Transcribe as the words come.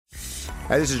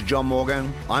Hey, this is John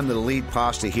Morgan. I'm the lead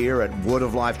pastor here at Word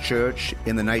of Life Church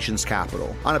in the nation's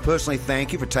capital. I want to personally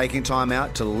thank you for taking time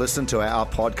out to listen to our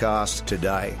podcast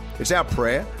today. It's our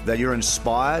prayer that you're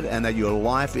inspired and that your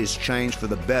life is changed for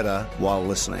the better while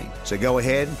listening. So go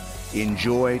ahead,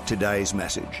 enjoy today's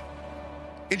message.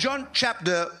 In John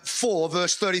chapter 4,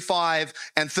 verse 35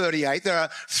 and 38, there are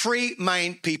three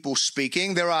main people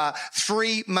speaking. There are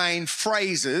three main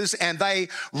phrases, and they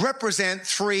represent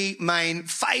three main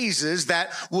phases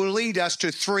that will lead us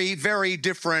to three very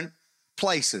different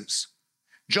places.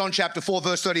 John chapter 4,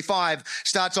 verse 35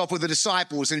 starts off with the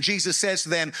disciples, and Jesus says to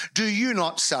them, "Do you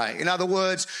not say?" In other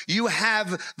words, you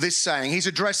have this saying. He's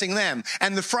addressing them.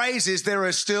 And the phrase is, there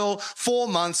are still 4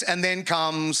 months, and then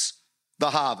comes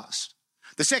the harvest.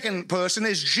 The second person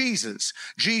is Jesus.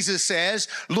 Jesus says,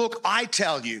 "Look, I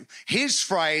tell you." His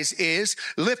phrase is,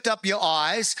 "Lift up your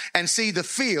eyes and see the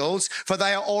fields, for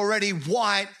they are already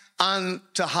white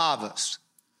unto harvest."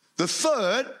 The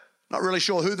third, not really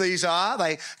sure who these are.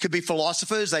 They could be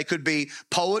philosophers, they could be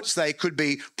poets, they could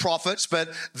be prophets,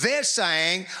 but their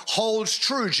saying holds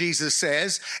true, Jesus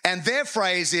says, and their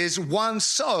phrase is, "One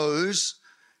sows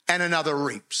and another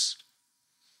reaps."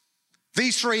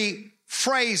 These three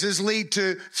phrases lead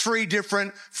to three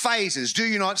different phases. "Do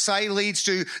you not say" leads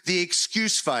to the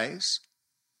excuse phase.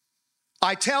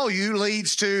 "I tell you"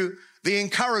 leads to the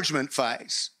encouragement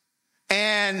phase.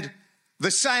 And "the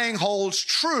saying holds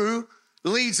true"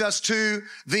 leads us to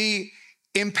the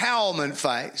empowerment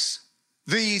phase.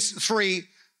 These three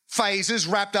phases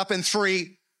wrapped up in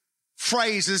three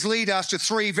phrases lead us to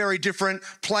three very different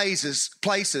places.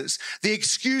 The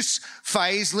excuse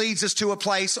phase leads us to a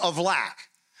place of lack.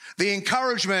 The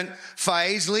encouragement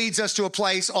phase leads us to a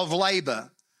place of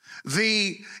labor.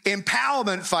 The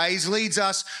empowerment phase leads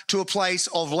us to a place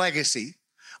of legacy.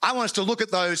 I want us to look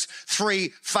at those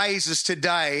three phases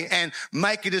today and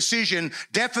make a decision,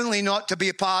 definitely not to be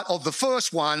a part of the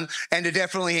first one and to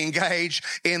definitely engage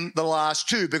in the last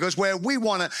two, because where we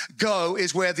want to go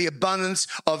is where the abundance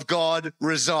of God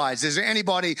resides. Is there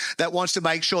anybody that wants to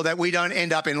make sure that we don't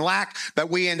end up in lack, but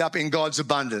we end up in God's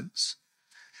abundance?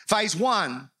 Phase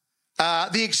one,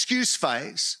 the excuse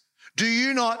phase. "Do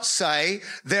you not say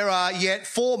there are yet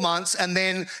 4 months and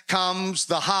then comes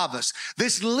the harvest?"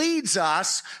 This leads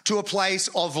us to a place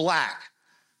of lack.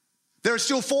 There are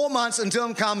still 4 months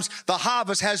until comes the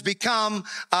harvest has become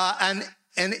an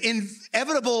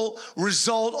inevitable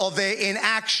result of their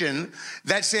inaction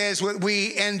that says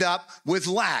we end up with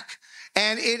lack.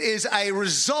 And it is a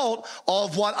result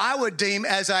of what I would deem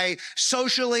as a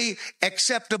socially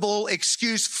acceptable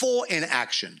excuse for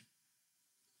inaction.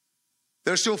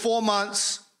 There's still 4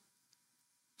 months,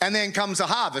 and then comes the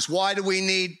harvest. Why do we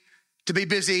need to be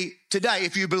busy today?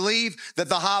 If you believe that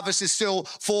the harvest is still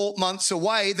 4 months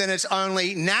away, then it's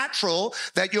only natural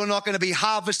that you're not going to be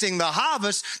harvesting the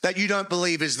harvest that you don't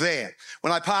believe is there.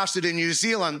 When I pastored in New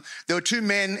Zealand, there were two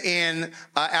men in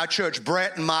our church,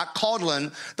 Brett and Mark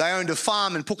Codlin. They owned a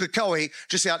farm in Pukekohe,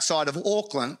 just outside of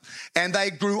Auckland, and they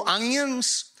grew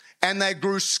onions and they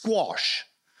grew squash.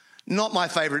 Not my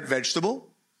favorite vegetable.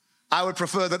 I would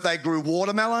prefer that they grew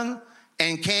watermelon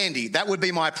and candy. That would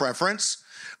be my preference.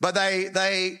 But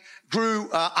they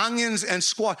grew onions and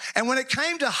squash. And when it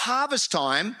came to harvest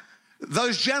time,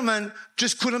 those gentlemen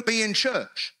just couldn't be in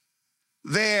church.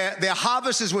 Their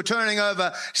harvesters were turning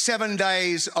over 7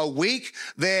 days a week.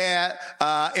 Their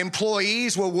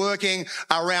employees were working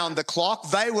around the clock.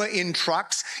 They were in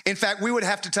trucks. In fact, we would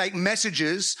have to take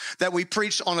messages that we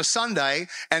preached on a Sunday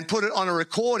and put it on a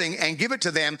recording and give it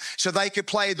to them so they could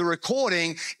play the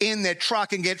recording in their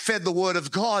truck and get fed the word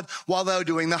of God while they were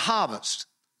doing the harvest.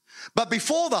 But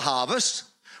before the harvest,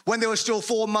 when there were still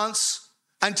 4 months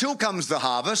until comes the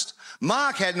harvest,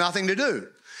 Mark had nothing to do.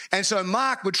 And so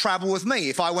Mark would travel with me.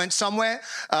 If I went somewhere,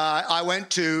 I went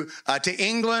to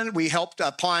England. We helped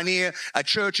pioneer a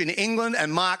church in England,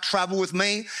 and Mark traveled with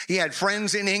me. He had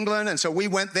friends in England, and so we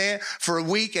went there for a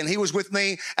week, and he was with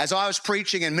me as I was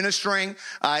preaching and ministering.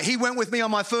 He went with me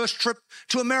on my first trip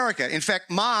to America. In fact,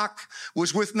 Mark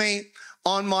was with me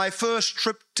on my first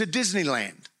trip to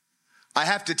Disneyland. I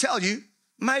have to tell you,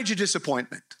 major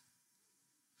disappointment.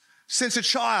 Since a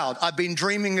child, I've been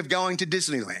dreaming of going to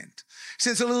Disneyland.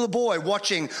 Since a little boy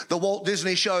watching the Walt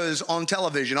Disney shows on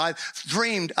television, I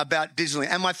dreamed about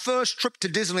Disneyland. And my first trip to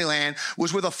Disneyland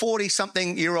was with a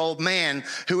 40-something-year-old man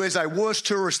who is a worse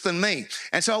tourist than me.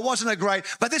 And so it wasn't a great,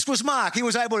 but this was Mark. He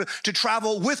was able to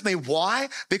travel with me. Why?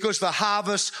 Because the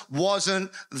harvest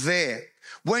wasn't there.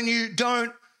 When you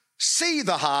don't see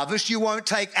the harvest, you won't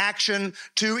take action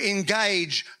to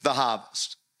engage the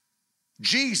harvest.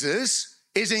 Jesus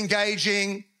is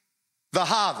engaging the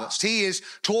harvest. He is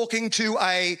talking to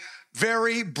a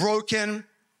very broken,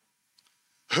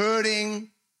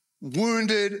 hurting,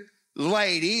 wounded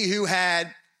lady who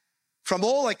had, from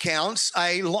all accounts,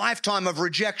 a lifetime of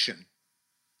rejection.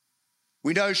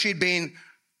 We know she'd been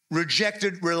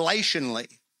rejected relationally.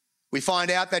 We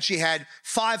find out that she had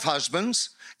 5 husbands,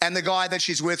 and the guy that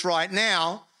she's with right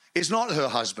now is not her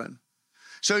husband.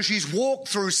 So she's walked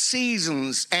through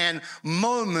seasons and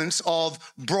moments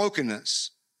of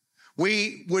brokenness.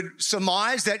 We would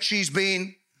surmise that she's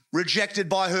been rejected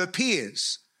by her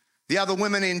peers, the other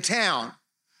women in town.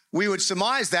 We would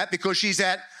surmise that because she's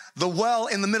at the well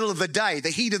in the middle of the day, the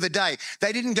heat of the day.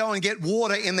 They didn't go and get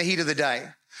water in the heat of the day.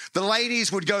 The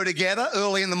ladies would go together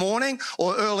early in the morning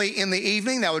or early in the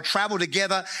evening. They would travel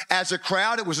together as a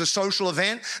crowd. It was a social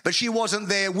event, but she wasn't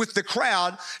there with the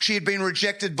crowd. She had been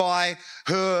rejected by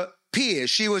her peers.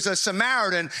 She was a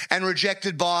Samaritan and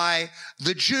rejected by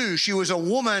the Jews. She was a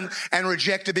woman and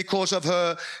rejected because of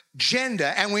her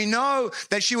gender. And we know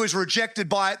that she was rejected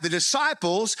by the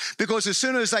disciples because as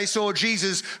soon as they saw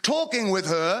Jesus talking with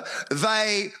her,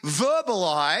 they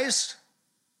verbalized,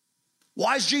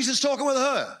 why is Jesus talking with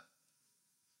her?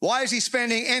 Why is he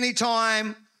spending any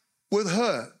time with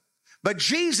her? But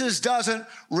Jesus doesn't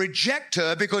reject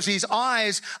her because his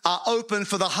eyes are open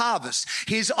for the harvest.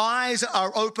 His eyes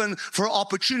are open for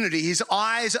opportunity. His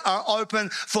eyes are open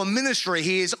for ministry.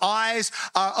 His eyes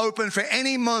are open for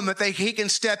any moment that he can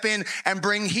step in and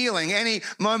bring healing, any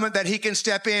moment that he can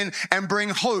step in and bring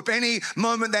hope, any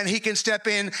moment that he can step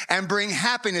in and bring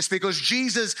happiness, because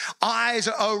Jesus' eyes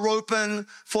are open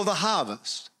for the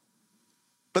harvest.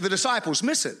 But the disciples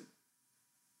miss it.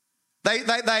 They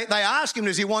ask him,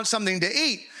 does he want something to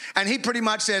eat? And he pretty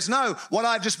much says, no, what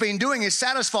I've just been doing is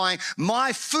satisfying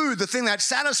my food. The thing that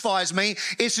satisfies me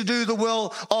is to do the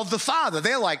will of the Father.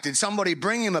 They're like, did somebody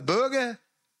bring him a burger?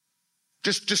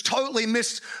 Just totally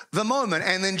missed the moment.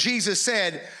 And then Jesus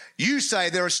said, you say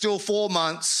there are still 4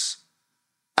 months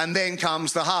and then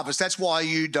comes the harvest. That's why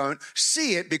you don't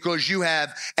see it, because you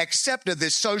have accepted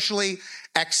this socially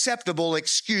acceptable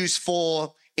excuse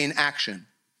for inaction.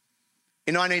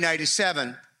 In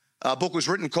 1987, a book was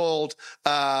written called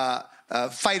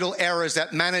Fatal Errors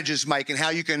That Managers Make and How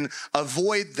You Can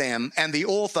Avoid Them. And the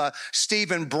author,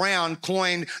 Stephen Brown,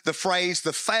 coined the phrase,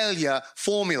 the failure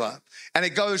formula. And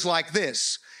it goes like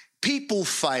this: people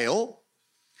fail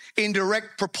in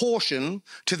direct proportion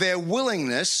to their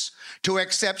willingness to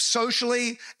accept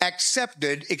socially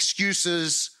accepted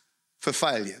excuses for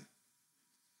failure.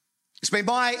 It's been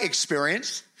my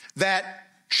experience that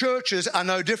churches are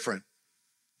no different.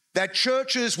 That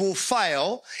churches will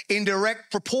fail in direct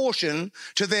proportion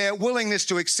to their willingness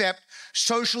to accept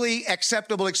socially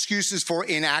acceptable excuses for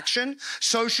inaction,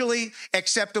 socially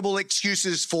acceptable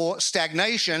excuses for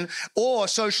stagnation, or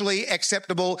socially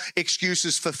acceptable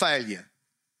excuses for failure.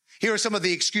 Here are some of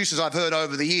the excuses I've heard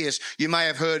over the years. You may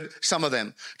have heard some of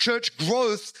them. Church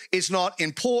growth is not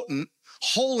important.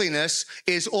 Holiness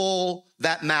is all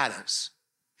that matters.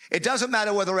 It doesn't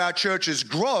matter whether our churches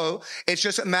grow. It's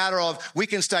just a matter of we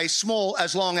can stay small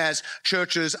as long as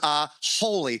churches are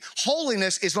holy.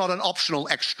 Holiness is not an optional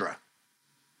extra.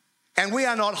 And we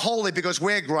are not holy because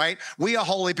we're great. We are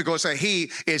holy because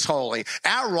he is holy.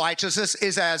 Our righteousness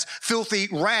is as filthy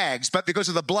rags, but because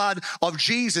of the blood of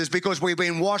Jesus, because we've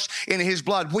been washed in his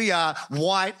blood, we are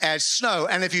white as snow.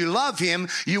 And if you love him,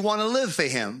 you want to live for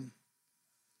him.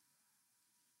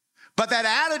 But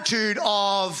that attitude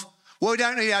of, well, we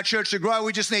don't need our church to grow,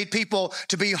 we just need people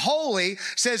to be holy,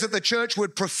 says that the church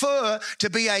would prefer to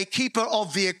be a keeper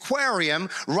of the aquarium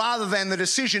rather than the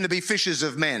decision to be fishers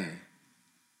of men.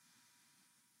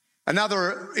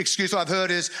 Another excuse I've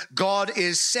heard is God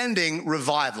is sending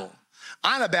revival.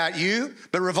 I don't know about you,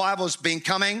 but revival's been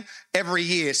coming every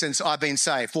year since I've been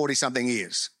saved, 40-something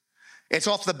years. It's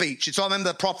off the beach. It's on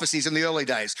the prophecies in the early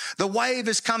days. The wave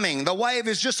is coming. The wave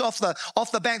is just off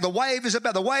the bank. The wave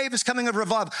is coming of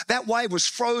revival. That wave was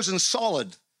frozen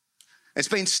solid. It's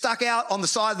been stuck out on the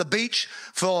side of the beach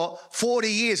for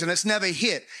 40 years and it's never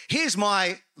hit. Here's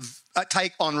my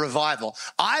take on revival.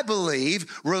 I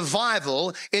believe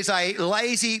revival is a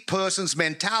lazy person's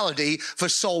mentality for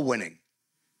soul winning.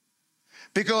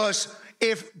 Because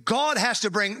if God has to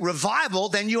bring revival,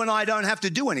 then you and I don't have to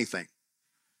do anything.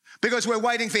 Because we're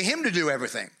waiting for him to do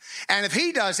everything. And if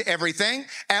he does everything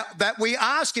that we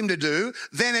ask him to do,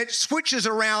 then it switches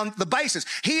around the basis.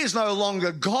 He is no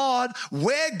longer God.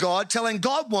 We're God telling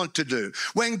God what to do.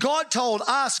 When God told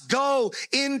us, go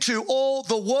into all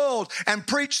the world and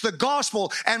preach the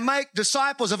gospel and make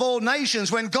disciples of all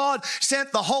nations, when God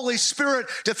sent the Holy Spirit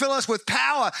to fill us with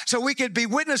power so we could be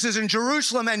witnesses in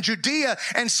Jerusalem and Judea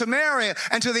and Samaria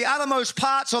and to the uttermost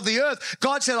parts of the earth,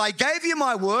 God said, I gave you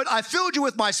my word, I filled you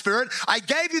with my Spirit. I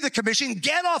gave you the commission.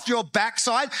 Get off your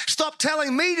backside. Stop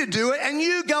telling me to do it, and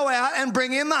you go out and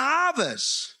bring in the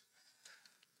harvest.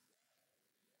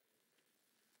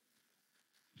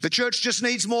 The church just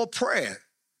needs more prayer.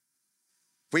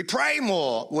 If we pray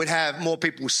more, we'd have more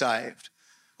people saved.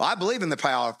 I believe in the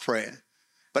power of prayer.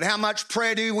 But how much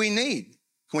prayer do we need?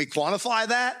 Can we quantify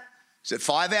that? Is it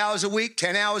 5 hours a week,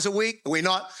 10 hours a week? Are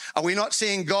we not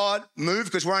seeing God move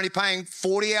because we're only paying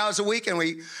 40 hours a week and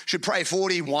we should pray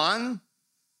 41?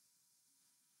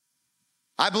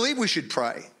 I believe we should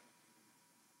pray.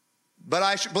 But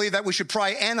I believe that we should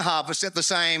pray and harvest at the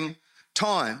same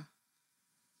time.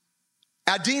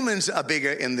 Our demons are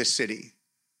bigger in this city.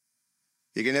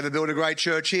 You can never build a great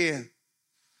church here.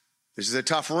 This is a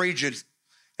tough region.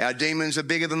 Our demons are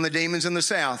bigger than the demons in the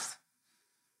south.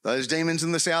 Those demons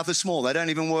in the south are small. They don't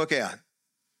even work out.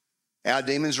 Our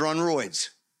demons are on roids.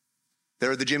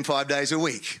 They're at the gym 5 days a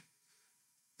week.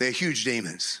 They're huge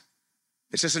demons.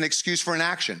 It's just an excuse for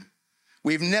inaction.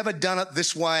 We've never done it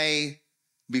this way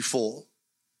before.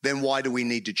 Then why do we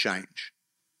need to change?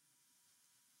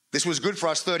 This was good for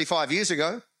us 35 years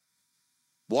ago.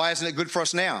 Why isn't it good for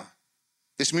us now?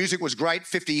 This music was great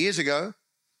 50 years ago.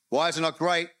 Why is it not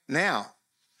great now?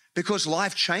 Because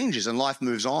life changes and life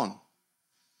moves on.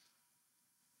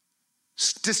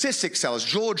 Statistics tell us,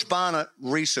 George Barna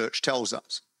research tells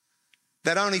us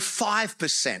that only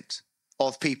 5%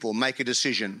 of people make a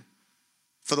decision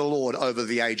for the Lord over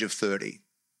the age of 30.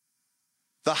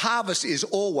 The harvest is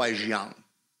always young.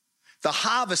 The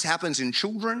harvest happens in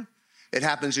children. It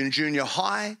happens in junior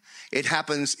high. It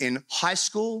happens in high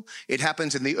school. It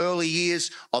happens in the early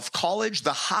years of college.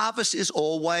 The harvest is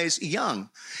always young.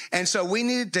 And so we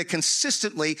need to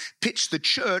consistently pitch the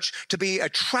church to be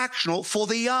attractional for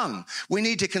the young. We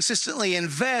need to consistently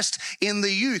invest in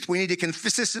the youth. We need to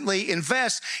consistently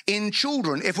invest in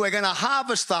children. If we're going to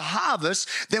harvest the harvest,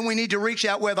 then we need to reach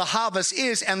out where the harvest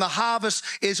is, and the harvest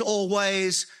is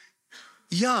always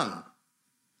young.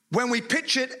 When we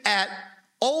pitch it at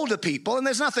older people, and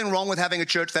there's nothing wrong with having a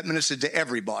church that ministered to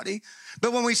everybody,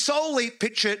 but when we solely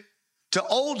pitch it to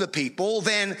older people,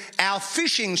 then our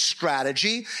fishing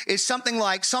strategy is something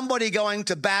like somebody going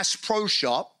to Bass Pro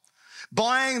Shop,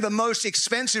 buying the most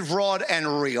expensive rod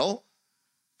and reel,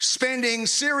 spending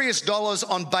serious dollars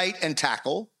on bait and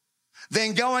tackle,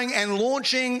 then going and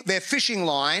launching their fishing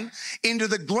line into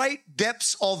the great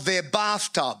depths of their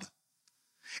bathtub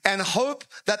and hope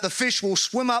that the fish will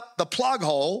swim up the plug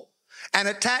hole and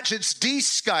attach its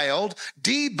descaled,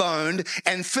 deboned,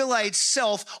 and filleted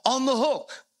self on the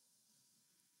hook.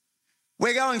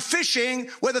 We're going fishing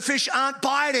where the fish aren't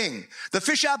biting. The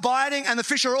fish are biting, and the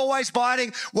fish are always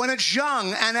biting when it's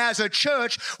young. And as a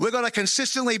church, we're going to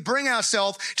consistently bring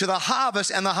ourselves to the harvest,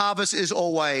 and the harvest is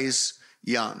always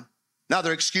young.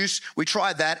 Another excuse, we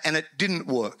tried that and it didn't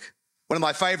work. One of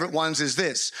my favorite ones is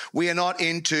this: we are not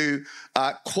into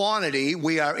quantity,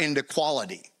 we are into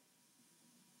quality.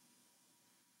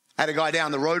 I had a guy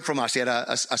down the road from us. He had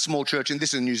a small church, and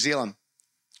this is in New Zealand.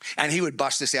 And he would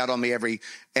bust this out on me every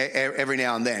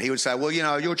now and then. He would say, well, you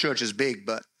know, your church is big,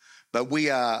 but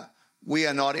we are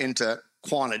not into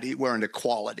quantity. We're into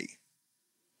quality.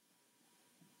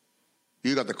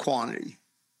 You got the quantity.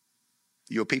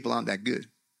 Your people aren't that good.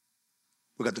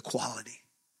 We got the quality.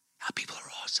 Our people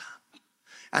are awesome.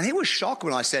 And he was shocked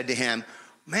when I said to him,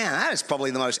 man, that is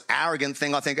probably the most arrogant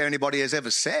thing I think anybody has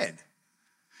ever said.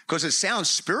 Because it sounds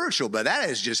spiritual, but that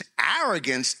is just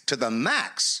arrogance to the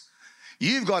max.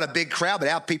 You've got a big crowd, but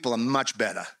our people are much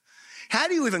better. How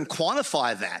do you even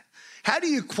quantify that? How do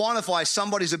you quantify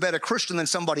somebody's a better Christian than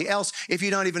somebody else if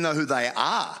you don't even know who they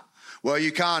are? Well,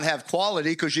 you can't have quality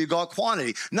because you've got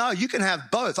quantity. No, you can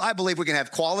have both. I believe we can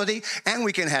have quality and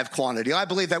we can have quantity. I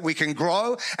believe that we can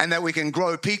grow and that we can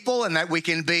grow people and that we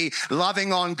can be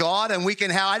loving on God and we can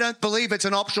have, I don't believe it's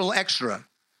an optional extra.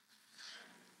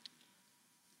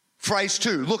 Phrase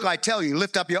 2, look, I tell you,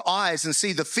 lift up your eyes and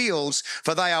see the fields,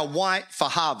 for they are white for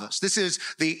harvest. This is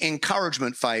the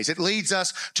encouragement phase. It leads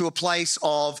us to a place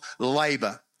of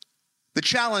labor. The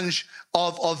challenge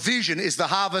of vision is the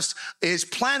harvest is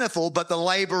plentiful, but the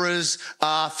laborers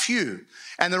are few.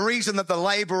 And the reason that the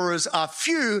laborers are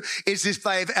few is if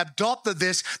they've adopted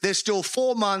this, there's still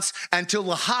 4 months until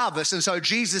the harvest. And so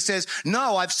Jesus says,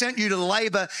 no, I've sent you to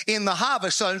labor in the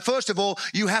harvest. So first of all,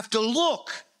 you have to look.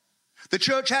 The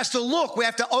church has to look. We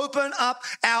have to open up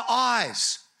our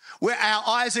eyes. Where our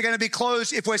eyes are going to be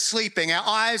closed if we're sleeping. Our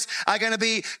eyes are going to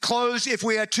be closed if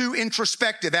we are too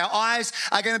introspective. Our eyes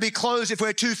are going to be closed if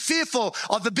we're too fearful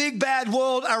of the big bad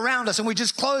world around us, and we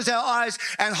just close our eyes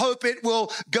and hope it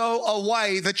will go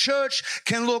away. The church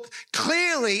can look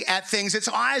clearly at things. Its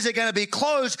eyes are going to be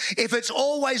closed if it's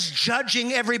always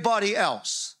judging everybody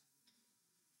else.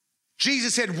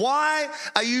 Jesus said, why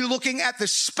are you looking at the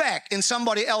speck in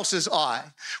somebody else's eye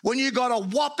when you got a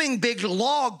whopping big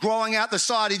log growing out the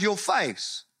side of your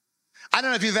face? I don't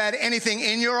know if you've had anything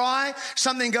in your eye.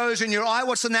 Something goes in your eye.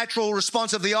 What's the natural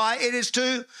response of the eye? It is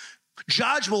to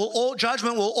judge.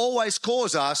 Judgment will always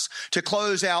cause us to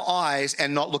close our eyes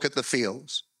and not look at the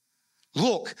fields.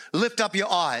 Look, lift up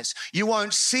your eyes. You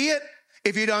won't see it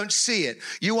if you don't see it.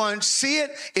 You won't see it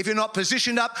if you're not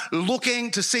positioned up looking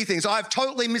to see things. I've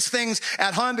totally missed things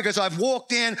at home because I've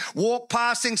walked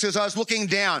past things as I was looking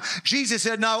down. Jesus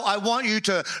said, no, I want you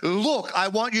to look. I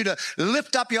want you to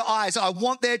lift up your eyes. I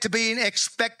want there to be an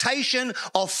expectation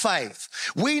of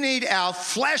faith. We need our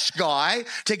flesh guy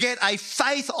to get a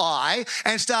faith eye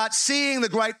and start seeing the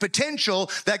great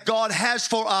potential that God has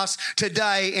for us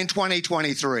today in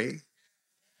 2023.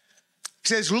 He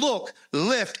says, look,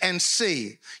 lift, and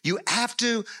see. You have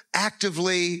to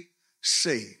actively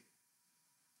see.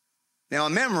 Now, a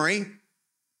memory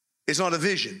is not a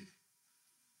vision.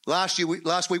 Last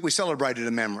week we celebrated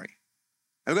a memory.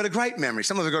 And we've got a great memory.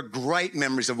 Some of us have got great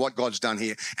memories of what God's done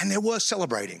here, and they're worth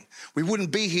celebrating. We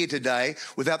wouldn't be here today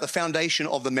without the foundation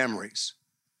of the memories.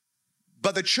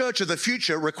 But the church of the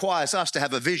future requires us to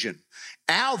have a vision.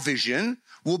 Our vision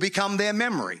will become their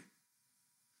memory.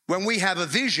 When we have a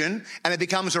vision and it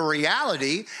becomes a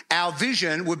reality, our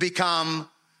vision would become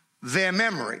their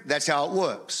memory. That's how it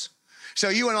works. So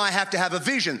you and I have to have a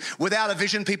vision. Without a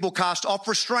vision, people cast off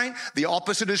restraint. The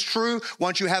opposite is true.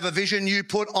 Once you have a vision, you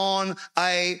put on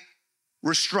a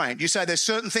restraint. You say there's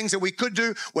certain things that we could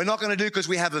do, we're not going to do because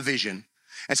we have a vision.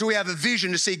 And so we have a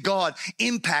vision to see God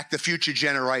impact the future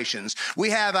generations.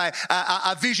 We have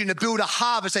a vision to build a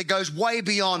harvest that goes way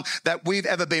beyond that we've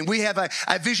ever been. We have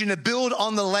a vision to build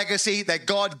on the legacy that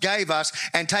God gave us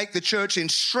and take the church in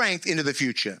strength into the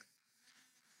future.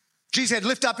 Jesus said,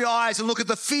 lift up your eyes and look at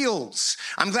the fields.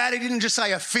 I'm glad he didn't just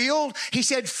say a field. He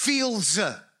said fields.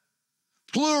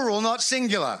 Plural, not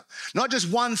singular. Not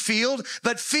just one field,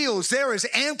 but fields. There is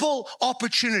ample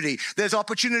opportunity. There's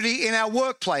opportunity in our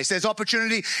workplace. There's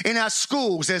opportunity in our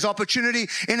schools. There's opportunity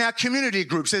in our community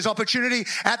groups. There's opportunity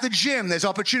at the gym. There's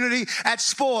opportunity at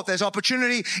sport. There's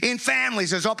opportunity in families.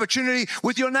 There's opportunity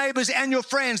with your neighbors and your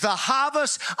friends. The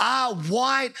harvests are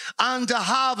white unto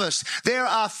harvest. There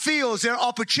are fields, there are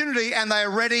opportunity, and they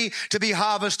are ready to be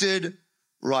harvested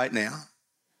right now.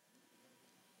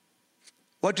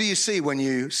 What do you see when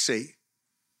you see?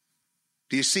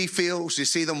 Do you see fields? Do you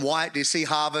see them white? Do you see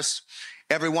harvest?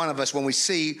 Every one of us, when we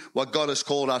see what God has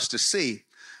called us to see,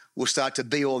 will start to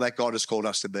be all that God has called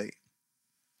us to be.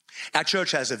 Our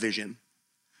church has a vision.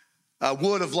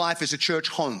 Word of Life is a church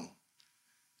home.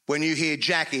 When you hear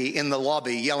Jackie in the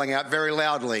lobby yelling out very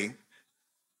loudly,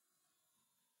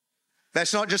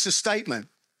 that's not just a statement.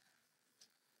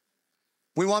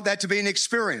 We want that to be an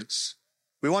experience.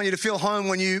 We want you to feel home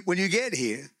when you get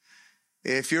here.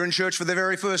 If you're in church for the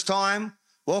very first time,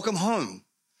 welcome home.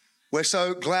 We're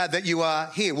so glad that you are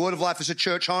here. Word of Life is a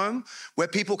church home where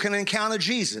people can encounter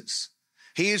Jesus.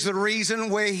 He is the reason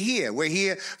we're here. We're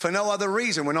here for no other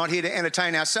reason. We're not here to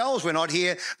entertain ourselves. We're not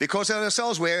here because of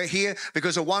ourselves. We're here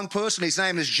because of one person. His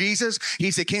name is Jesus.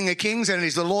 He's the King of Kings and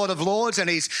he's the Lord of Lords and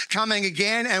he's coming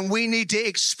again, and we need to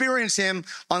experience him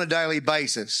on a daily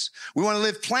basis. We want to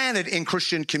live planted in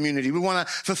Christian community. We want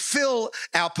to fulfill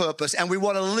our purpose and we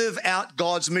want to live out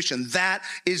God's mission. That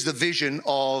is the vision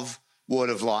of Word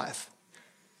of Life.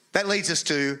 That leads us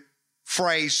to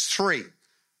phrase 3.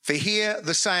 For here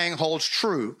the saying holds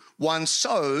true, one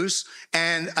sows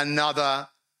and another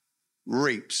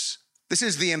reaps. This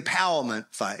is the empowerment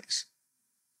phase.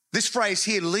 This phrase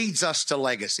here leads us to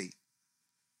legacy.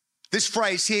 This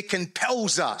phrase here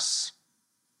compels us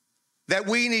that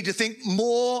we need to think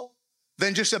more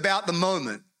than just about the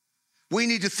moment. We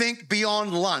need to think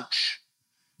beyond lunch.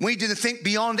 We need to think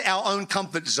beyond our own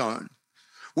comfort zone.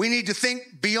 We need to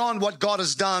think beyond what God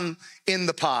has done in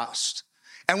the past.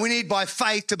 And we need by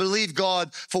faith to believe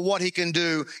God for what he can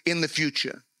do in the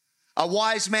future. A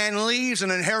wise man leaves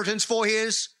an inheritance for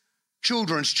his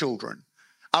children's children.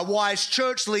 A wise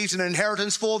church leaves an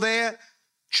inheritance for their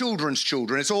children's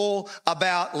children. It's all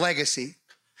about legacy.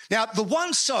 Now, the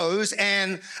one sows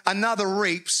and another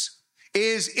reaps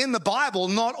is in the Bible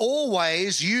not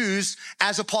always used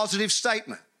as a positive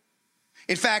statement.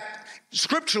 In fact,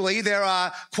 scripturally, there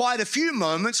are quite a few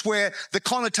moments where the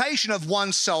connotation of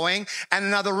one sowing and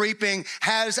another reaping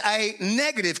has a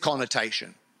negative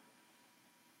connotation.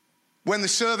 When the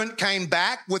servant came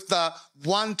back with the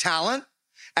 1 talent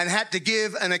and had to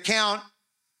give an account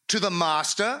to the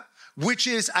master, which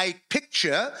is a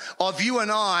picture of you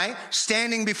and I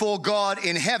standing before God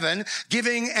in heaven,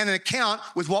 giving an account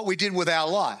with what we did with our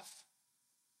life.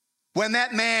 When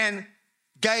that man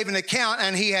gave an account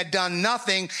and he had done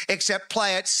nothing except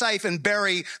play it safe and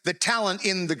bury the talent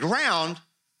in the ground,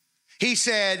 he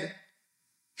said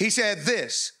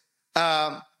this,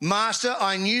 Master,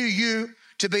 I knew you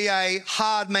to be a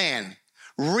hard man,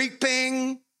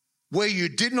 reaping where you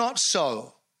did not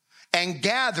sow and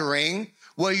gathering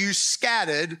where you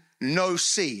scattered no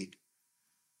seed.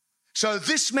 So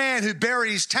this man who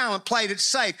buried his talent, played it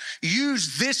safe,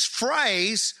 used this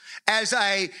phrase as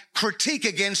a critique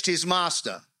against his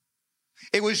master.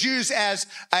 It was used as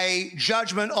a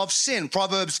judgment of sin.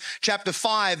 Proverbs chapter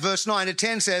 5, verse 9 to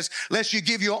 10 says, lest you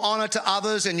give your honor to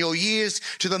others and your years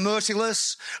to the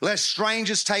merciless, lest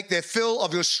strangers take their fill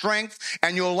of your strength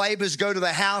and your labors go to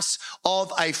the house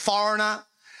of a foreigner.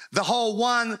 The whole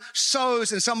one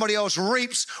sows and somebody else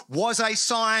reaps was a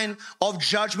sign of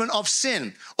judgment of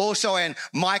sin. Also in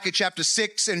Micah chapter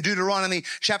 6 and Deuteronomy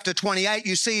chapter 28,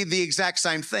 you see the exact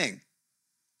same thing.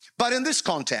 But in this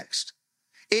context,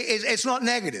 it's not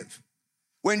negative.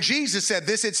 When Jesus said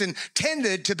this, it's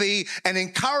intended to be an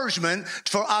encouragement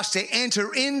for us to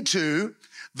enter into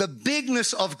the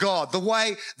bigness of God, the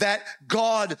way that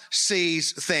God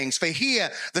sees things. For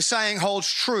here, the saying holds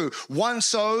true. One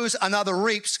sows, another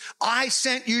reaps. I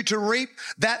sent you to reap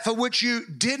that for which you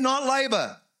did not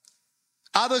labor.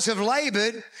 Others have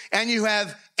labored, and you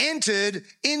have entered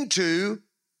into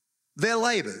their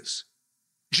labors.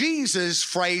 Jesus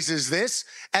phrases this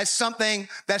as something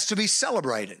that's to be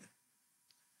celebrated.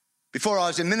 Before I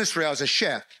was in ministry, I was a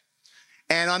chef.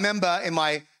 And I remember in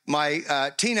my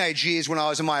teenage years when I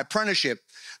was in my apprenticeship,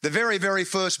 the very, very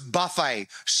first buffet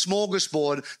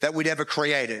smorgasbord that we'd ever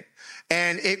created.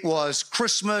 And it was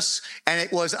Christmas, and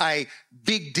it was a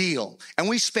big deal. And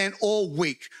we spent all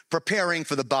week preparing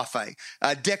for the buffet,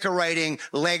 decorating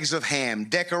legs of ham,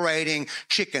 decorating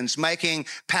chickens, making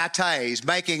pâtés,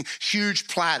 making huge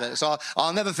platters.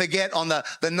 I'll never forget on the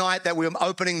night that we were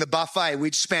opening the buffet,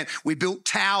 we built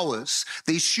towers,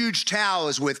 these huge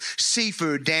towers with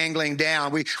seafood dangling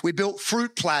down. We built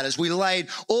fruit platters. We laid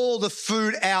all the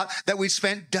food out that we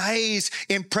spent days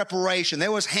in preparation.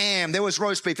 There was ham, there was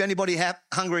roast beef. Anybody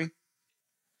hungry?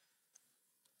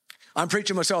 I'm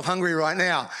preaching myself hungry right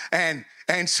now. And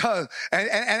so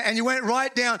you went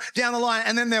right down the line,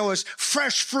 and then there was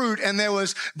fresh fruit, and there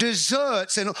was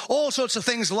desserts and all sorts of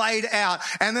things laid out.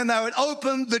 And then they would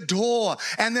open the door,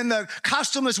 and then the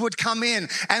customers would come in,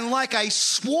 and like a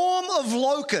swarm of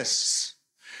locusts,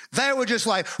 they were just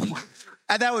like,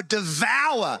 and they would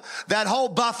devour that whole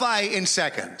buffet in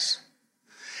seconds.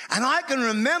 And I can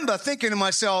remember thinking to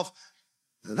myself,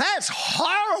 that's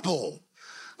horrible.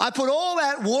 I put all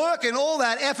that work and all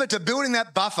that effort to building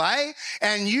that buffet,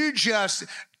 and you just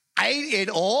ate it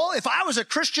all. If I was a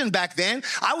Christian back then,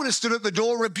 I would have stood at the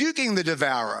door rebuking the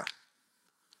devourer.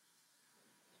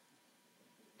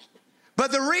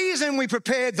 But the reason we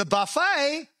prepared the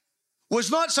buffet was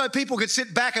not so people could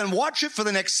sit back and watch it for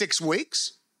the next 6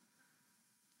 weeks.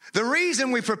 The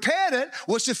reason we prepared it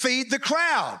was to feed the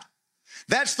crowd.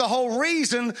 That's the whole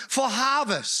reason for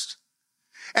harvest.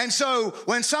 And so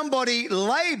when somebody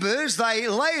labors, they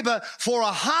labor for a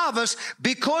harvest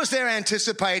because they're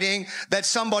anticipating that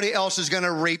somebody else is going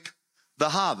to reap the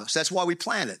harvest. That's why we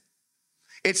plant it.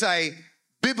 It's a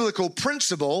biblical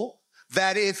principle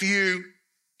that if you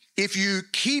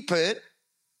keep it,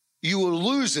 you will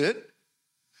lose it.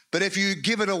 But if you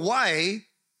give it away,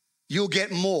 you'll get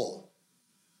more.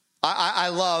 I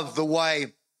love the way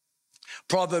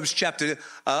Proverbs chapter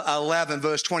 11,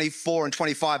 verse 24 and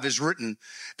 25 is written,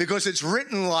 because it's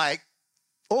written like,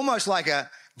 almost like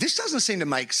this doesn't seem to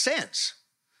make sense.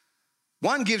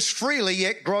 One gives freely,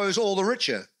 yet grows all the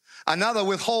richer. Another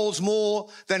withholds more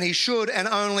than he should and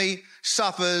only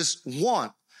suffers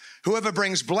want. Whoever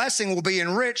brings blessing will be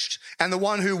enriched, and the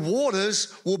one who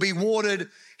waters will be watered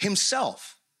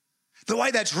himself. The way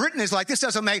that's written is like, this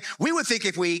doesn't make, we would think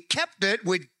if we kept it,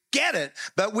 we'd get it,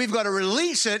 but we've got to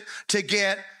release it to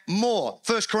get more.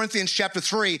 1 Corinthians chapter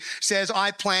 3 says,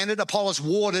 I planted, Apollos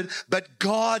watered, but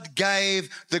God gave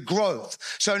the growth.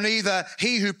 So neither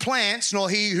he who plants nor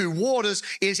he who waters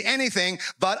is anything,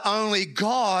 but only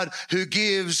God who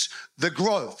gives the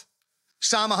growth.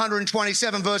 Psalm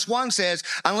 127 verse 1 says,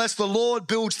 unless the Lord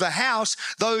builds the house,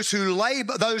 those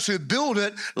who build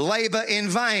it labor in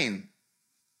vain.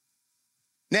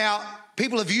 Now,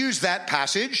 people have used that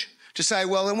passage to say,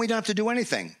 well, then we don't have to do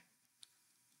anything.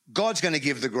 God's going to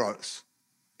give the growth.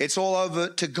 It's all over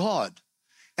to God.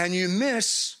 And you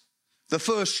miss the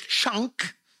first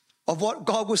chunk of what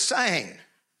God was saying.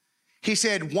 He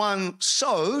said one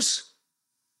sows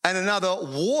and another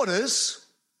waters,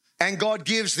 and God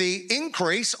gives the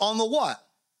increase on the what?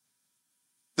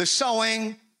 The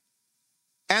sowing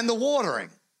and the watering.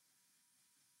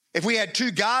 If we had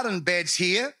 2 garden beds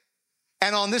here,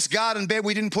 and on this garden bed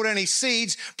we didn't put any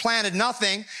seeds, planted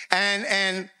nothing,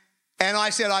 and I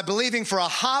said, I'm believing for a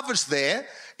harvest there,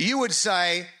 you would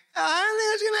say, I don't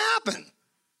think it's going to happen.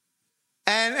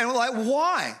 And we're like,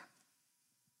 why?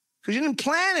 Because you didn't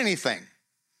plant anything.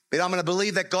 But I'm going to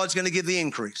believe that God's going to give the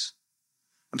increase.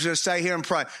 I'm just going to stay here and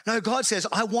pray. No, God says,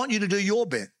 I want you to do your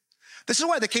bit. This is the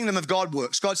way the kingdom of God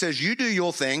works. God says, you do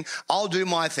your thing, I'll do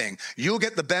my thing. You'll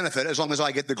get the benefit as long as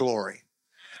I get the glory.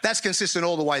 That's consistent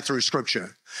all the way through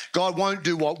Scripture. God won't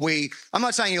do I'm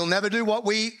not saying he'll never do what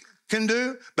we can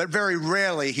do, but very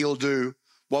rarely he'll do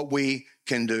what we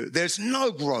can do. There's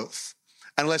no growth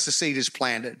unless the seed is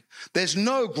planted. There's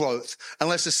no growth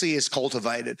unless the seed is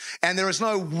cultivated. And there is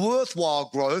no worthwhile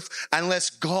growth unless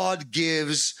God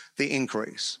gives the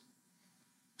increase.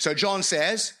 So John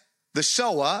says, the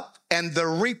sower and the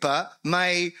reaper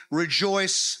may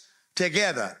rejoice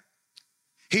together.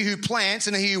 He who plants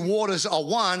and he who waters are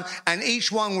one, and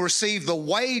each one will receive the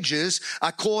wages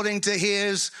according to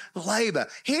his labor.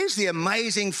 Here's the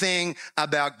amazing thing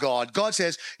about God. God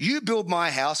says, you build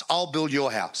my house, I'll build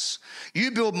your house.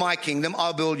 You build my kingdom,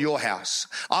 I'll build your house.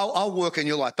 I'll work in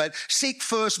your life. But seek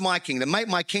first my kingdom. Make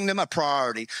my kingdom a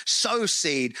priority. Sow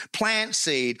seed, plant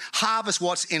seed, harvest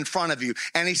what's in front of you.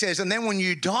 And he says, and then when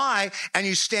you die and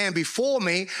you stand before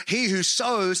me, he who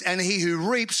sows and he who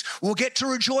reaps will get to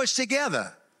rejoice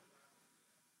together.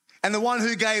 And the one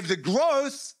who gave the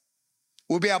growth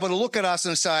will be able to look at us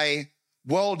and say,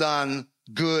 well done,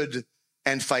 good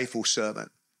and faithful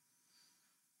servant.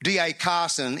 D.A.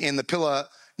 Carson in the Pillar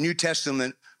New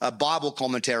Testament Bible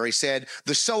commentary said,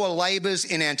 the sower labors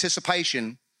in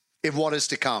anticipation of what is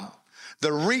to come.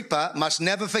 The reaper must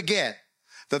never forget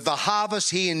that the harvest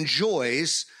he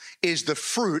enjoys is the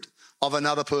fruit of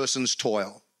another person's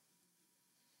toil.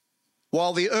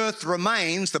 While the earth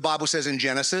remains, the Bible says in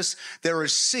Genesis, there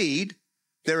is seed,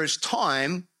 there is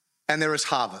time, and there is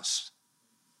harvest.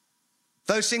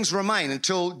 Those things remain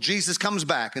until Jesus comes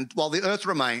back. And while the earth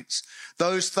remains,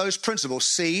 those principles,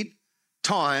 seed,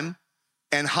 time,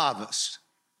 and harvest.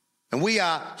 And we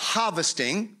are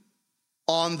harvesting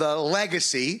on the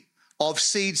legacy of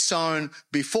seed sown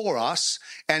before us.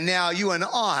 And now you and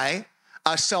I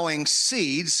are sowing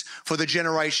seeds for the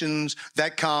generations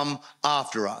that come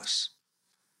after us.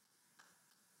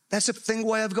 That's the thing,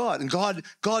 way of God. And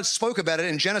God spoke about it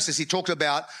in Genesis. He talked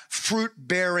about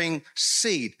fruit-bearing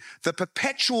seed. The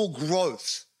perpetual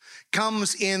growth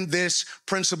comes in this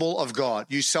principle of God.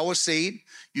 You sow a seed,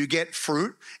 you get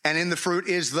fruit, and in the fruit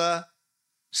is the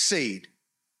seed.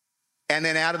 And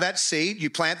then out of that seed, you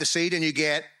plant the seed and you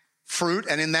get fruit,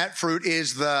 and in that fruit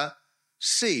is the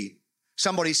seed.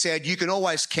 Somebody said you can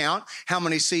always count how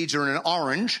many seeds are in an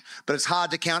orange, but it's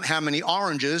hard to count how many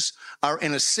oranges are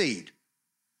in a seed.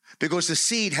 Because the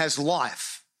seed has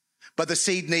life, but the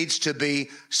seed needs to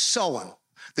be sown.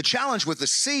 The challenge with the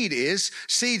seed is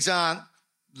seeds aren't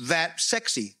that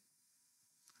sexy.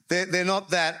 They're not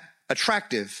that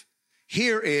attractive.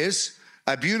 Here is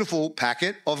a beautiful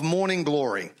packet of morning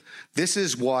glory. This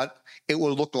is what it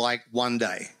will look like one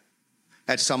day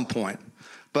at some point.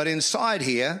 But inside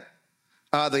here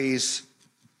are these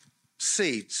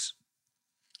seeds.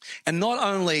 And not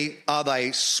only are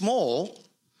they small,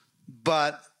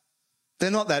 but they're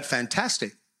not that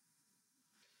fantastic.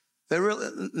 They're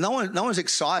really, no one's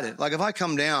excited. Like if I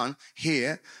come down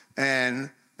here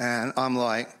and I'm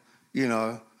like,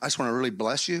 I just want to really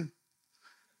bless you.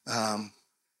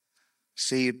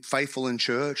 See you faithful in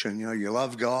church, and you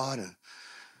love God and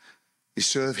you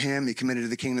serve Him. You're committed to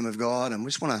the kingdom of God, and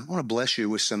we just want to bless you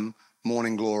with some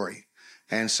morning glory,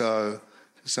 and so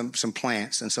some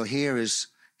plants. And so here's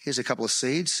a couple of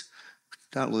seeds.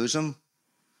 Don't lose them,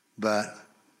 but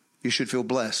you should feel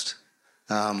blessed.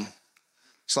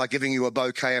 It's like giving you a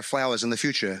bouquet of flowers in the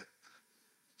future.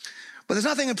 But there's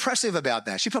nothing impressive about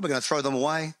that. She's probably going to throw them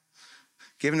away,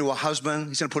 give them to her husband.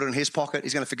 He's going to put it in his pocket.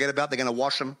 He's going to forget about it. They're going to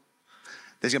wash them.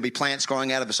 There's going to be plants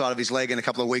growing out of the side of his leg in a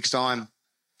couple of weeks' time.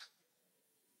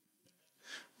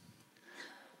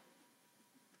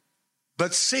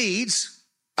 But seeds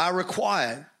are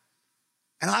required.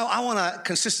 And I want to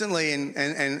consistently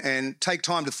and take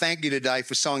time to thank you today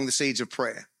for sowing the seeds of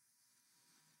prayer.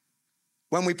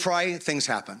 When we pray, things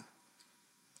happen.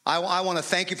 I want to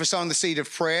thank you for sowing the seed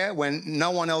of prayer when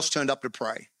no one else turned up to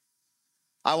pray.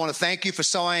 I want to thank you for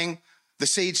sowing the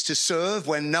seeds to serve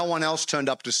when no one else turned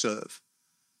up to serve.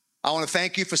 I want to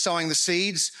thank you for sowing the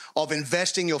seeds of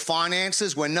investing your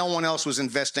finances when no one else was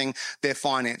investing their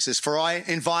finances, for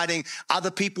inviting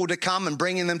other people to come and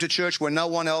bringing them to church when no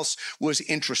one else was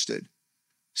interested.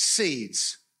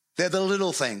 Seeds, they're the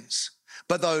little things,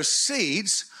 but those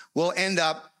seeds will end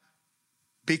up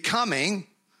becoming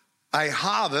a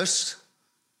harvest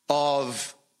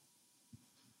of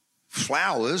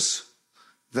flowers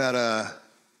that are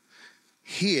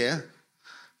here.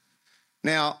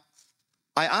 Now,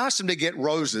 I asked him to get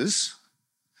roses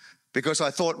because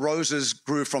I thought roses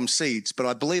grew from seeds, but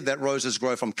I believe that roses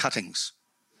grow from cuttings,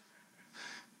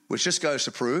 which just goes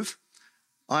to prove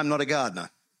I'm not a gardener,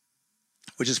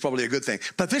 which is probably a good thing.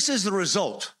 But this is the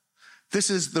result. This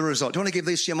is the result. Do you want to give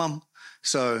these to your mum?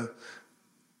 So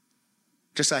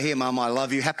just say, here, Mum, I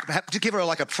love you. To give her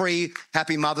like a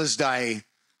pre-Happy Mother's Day.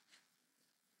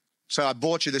 So I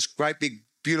bought you this great big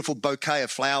beautiful bouquet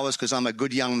of flowers because I'm a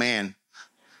good young man.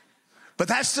 But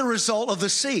that's the result of the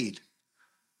seed.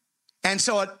 And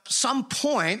so at some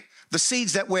point, the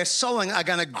seeds that we're sowing are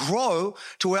going to grow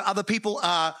to where other people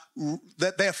are,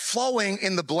 that they're flowing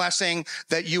in the blessing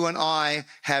that you and I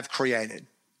have created.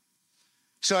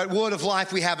 So at Word of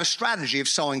Life, we have a strategy of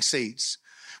sowing seeds.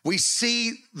 We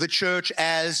see the church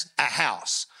as a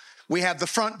house. We have the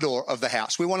front door of the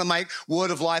house. We want to make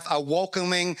Word of Life a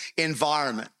welcoming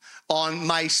environment. On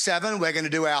May 7, we're going to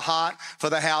do our Heart for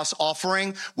the House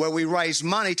offering where we raise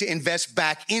money to invest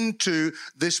back into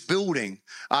this building.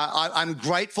 I'm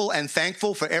grateful and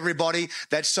thankful for everybody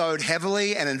that sowed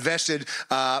heavily and invested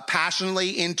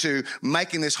passionately into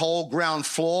making this whole ground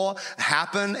floor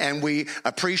happen. And we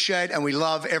appreciate and we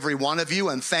love every one of you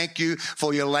and thank you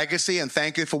for your legacy and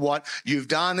thank you for what you've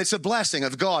done. It's a blessing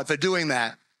of God for doing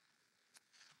that.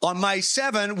 On May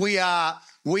 7, we are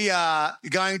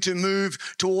going to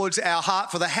move towards our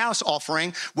Heart for the House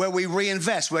offering where we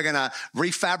reinvest. We're going to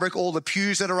refabric all the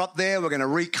pews that are up there. We're going to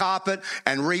recarpet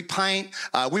and repaint.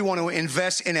 We want to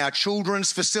invest in our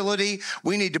children's facility.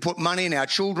 We need to put money in our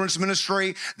children's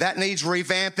ministry. That needs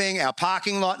revamping. Our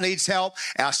parking lot needs help.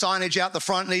 Our signage out the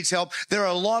front needs help. There are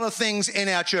a lot of things in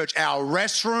our church. Our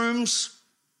restrooms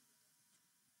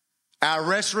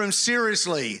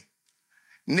seriously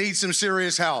need some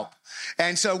serious help.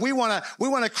 And so we want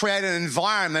to create an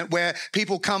environment where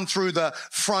people come through the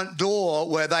front door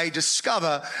where they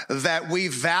discover that we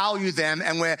value them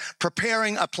and we're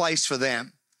preparing a place for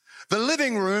them. The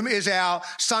living room is our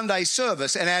Sunday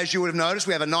service. And as you would have noticed,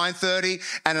 we have a 9:30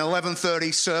 and an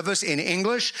 11:30 service in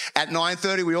English. At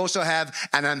 9:30, we also have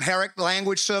an Amharic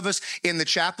language service in the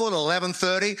chapel. At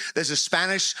 11:30, there's a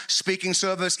Spanish speaking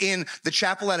service in the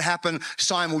chapel that happen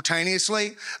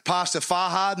simultaneously. Pastor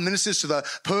Farhad ministers to the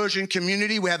Persian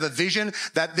community. We have a vision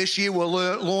that this year we'll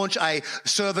launch a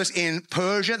service in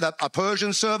Persia, a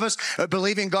Persian service,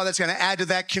 believing God that's going to add to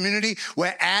that community.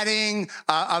 We're adding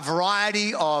a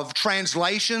variety of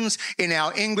translations in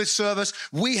our English service.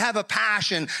 We have a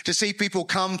passion to see people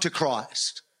come to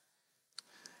Christ.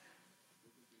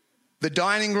 The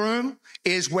dining room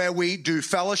is where we do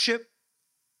fellowship.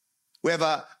 We have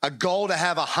a goal to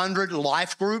have 100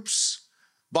 life groups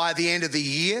by the end of the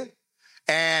year.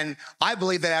 And I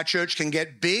believe that our church can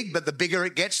get big, but the bigger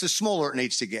it gets, the smaller it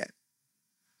needs to get.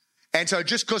 And so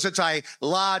just because it's a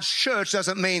large church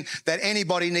doesn't mean that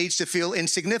anybody needs to feel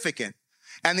insignificant.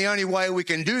 And the only way we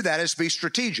can do that is be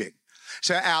strategic.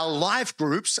 So our life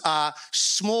groups are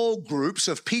small groups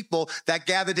of people that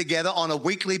gather together on a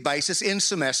weekly basis in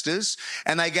semesters,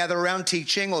 and they gather around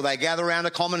teaching or they gather around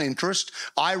a common interest.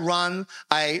 I run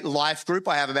a life group.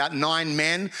 I have about 9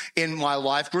 men in my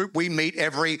life group. We meet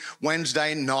every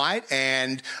Wednesday night,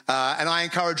 and I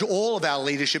encourage all of our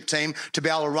leadership team to be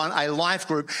able to run a life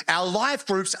group. Our life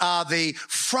groups are the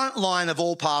front line of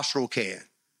all pastoral care.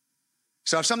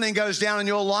 So if something goes down in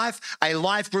your life, a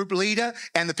life group leader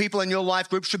and the people in your life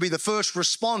group should be the first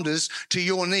responders to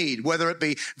your need, whether it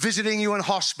be visiting you in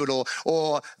hospital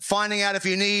or finding out if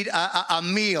you need a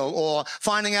meal or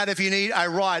finding out if you need a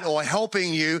ride or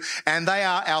helping you, and they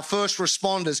are our first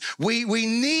responders. We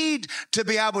need to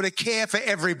be able to care for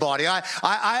everybody.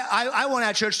 I want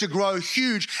our church to grow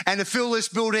huge and to fill this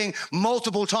building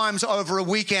multiple times over a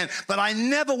weekend, but I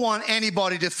never want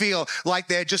anybody to feel like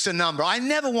they're just a number. I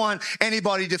never want anybody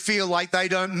to feel like they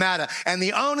don't matter. And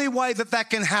the only way that that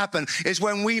can happen is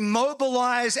when we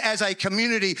mobilize as a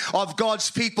community of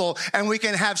God's people, and we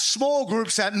can have small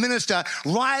groups that minister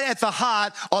right at the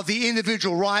heart of the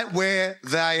individual, right where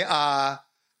they are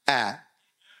at.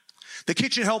 The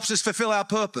kitchen helps us fulfill our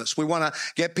purpose. We want to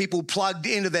get people plugged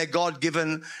into their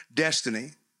God-given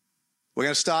destiny. We're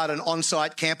going to start an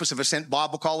on-site campus of Ascent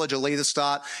Bible College. It'll either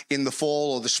start in the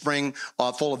fall or the spring,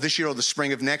 fall of this year or the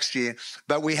spring of next year.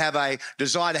 But we have a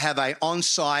desire to have an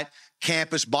on-site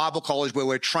campus Bible college where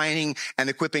we're training and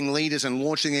equipping leaders and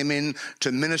launching them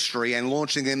into ministry and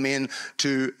launching them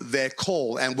into their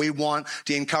call. And we want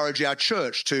to encourage our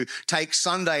church to take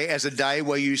Sunday as a day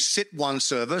where you sit one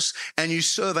service and you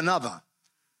serve another.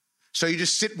 So you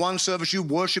just sit one service, you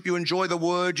worship, you enjoy the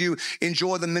word, you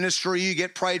enjoy the ministry, you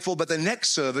get prayed for. But the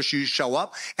next service you show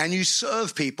up and you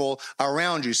serve people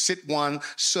around you. Sit one,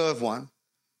 serve one.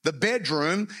 The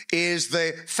bedroom is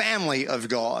the family of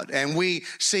God, and we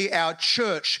see our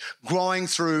church growing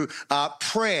through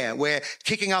prayer. We're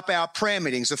kicking up our prayer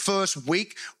meetings the first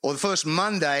week or the first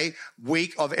Monday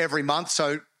week of every month.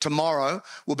 So tomorrow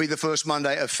will be the first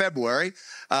Monday of February.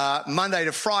 Monday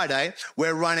to Friday,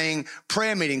 we're running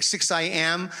prayer meetings, 6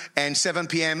 a.m. and 7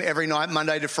 p.m. every night,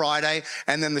 Monday to Friday,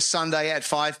 and then the Sunday at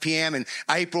 5 p.m. In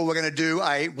April, we're going to do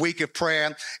a week of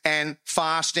prayer and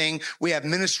fasting. We have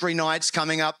ministry nights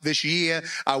coming up this year,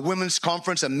 a women's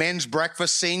conference, a men's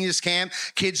breakfast, seniors camp,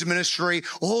 kids ministry,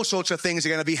 all sorts of things are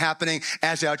going to be happening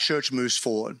as our church moves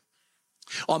forward.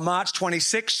 On March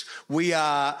 26th, we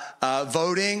are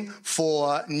voting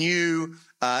for new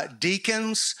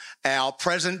deacons. Our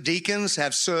present deacons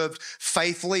have served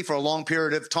faithfully for a long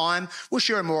period of time. We'll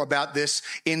share more about this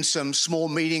in some small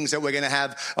meetings that we're going to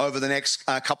have over the next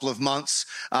couple of months.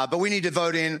 But we need to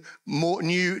vote in more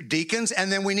new deacons, and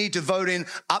then we need to vote in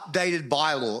updated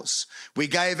bylaws. We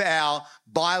gave our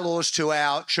bylaws to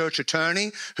our church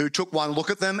attorney, who took one look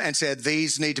at them and said,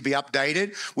 these need to be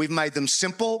updated. We've made them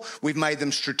simple, we've made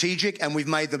them strategic, and we've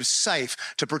made them safe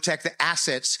to protect the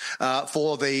assets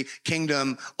for the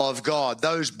kingdom of God.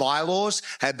 Those bylaws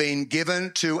have been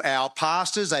given to our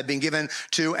pastors. They've been given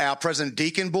to our present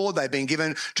deacon board. They've been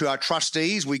given to our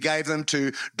trustees. We gave them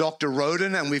to Dr.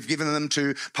 Roden, and we've given them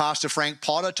to Pastor Frank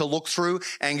Potter to look through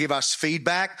and give us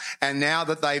feedback. And now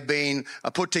that they've been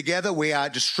put together, we are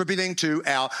distributing to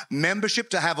our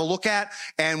membership to have a look at,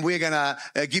 and we're going to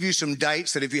give you some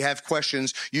dates that if you have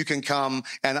questions, you can come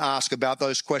and ask about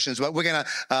those questions. But we're going to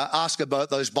ask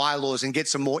about those bylaws and get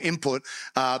some more input,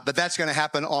 but that's going to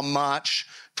happen on March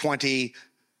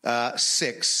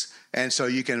 26th. And so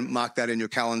you can mark that in your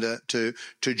calendar to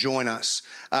join us.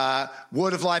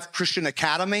 Word of Life Christian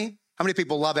Academy. How many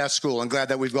people love our school? I'm glad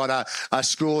that we've got a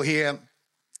school here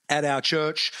at our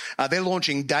church. They're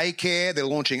launching daycare. They're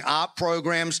launching art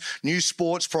programs, new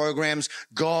sports programs.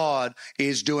 God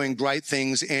is doing great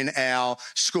things in our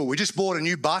school. We just bought a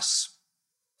new bus,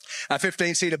 a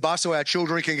 15-seater bus, so our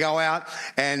children can go out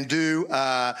and do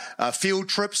field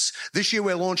trips. This year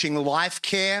we're launching Life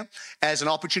Care as an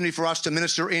opportunity for us to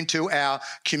minister into our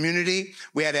community.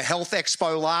 We had a health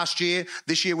expo last year.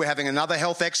 This year we're having another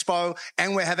health expo,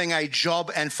 and we're having a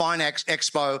job and finance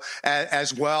expo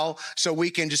as well, so we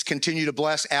can just continue to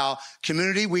bless our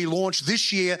community. We launched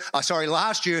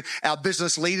last year, our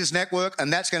Business Leaders Network,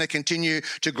 and that's going to continue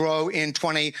to grow in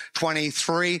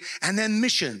 2023. And then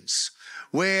missions.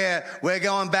 We're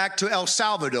going back to El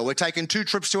Salvador. We're taking 2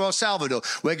 trips to El Salvador.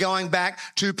 We're going back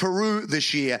to Peru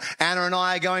this year. Anna and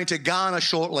I are going to Ghana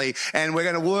shortly, and we're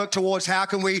going to work towards how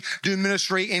can we do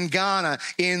ministry in Ghana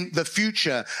in the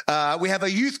future. We have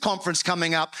a youth conference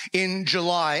coming up in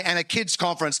July and a kids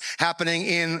conference happening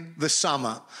in the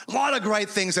summer. A lot of great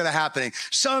things that are happening.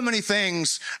 So many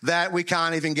things that we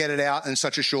can't even get it out in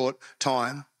such a short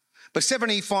time. But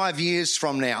 75 years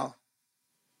from now,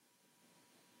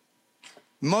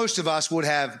 most of us would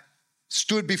have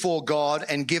stood before God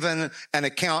and given an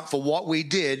account for what we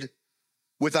did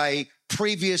with a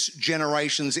previous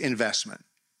generation's investment.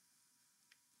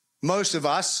 Most of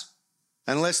us,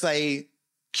 unless they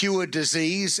cure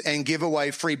disease and give away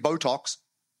free Botox,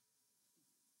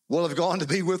 will have gone to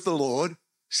be with the Lord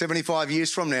 75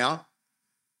 years from now,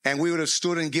 and we would have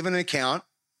stood and given an account.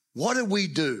 What did we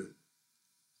do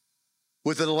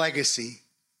with the legacy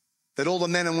that all the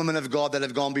men and women of God that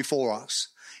have gone before us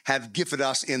have gifted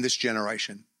us in this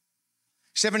generation?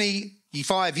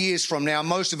 75 years from now,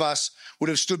 most of us would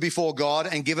have stood before God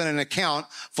and given an account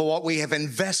for what we have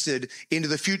invested into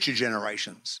the future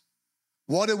generations.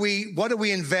 What do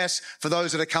we invest for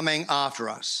those that are coming after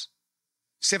us?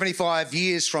 75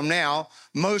 years from now,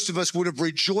 most of us would have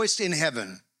rejoiced in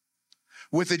heaven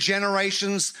with the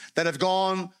generations that have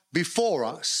gone before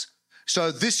us.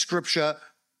 So this scripture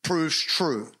proves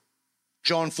true.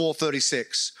 John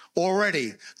 4:36.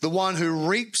 Already the one who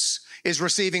reaps is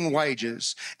receiving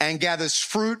wages and gathers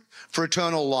fruit for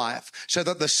eternal life, so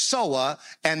that the sower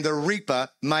and the reaper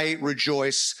may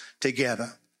rejoice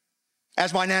together.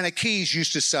 As my Nana Keys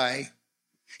used to say,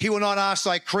 he will not ask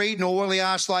thy creed, nor will he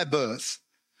ask thy birth.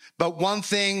 But one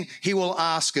thing he will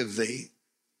ask of thee,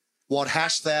 what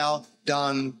hast thou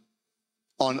done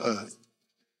on earth?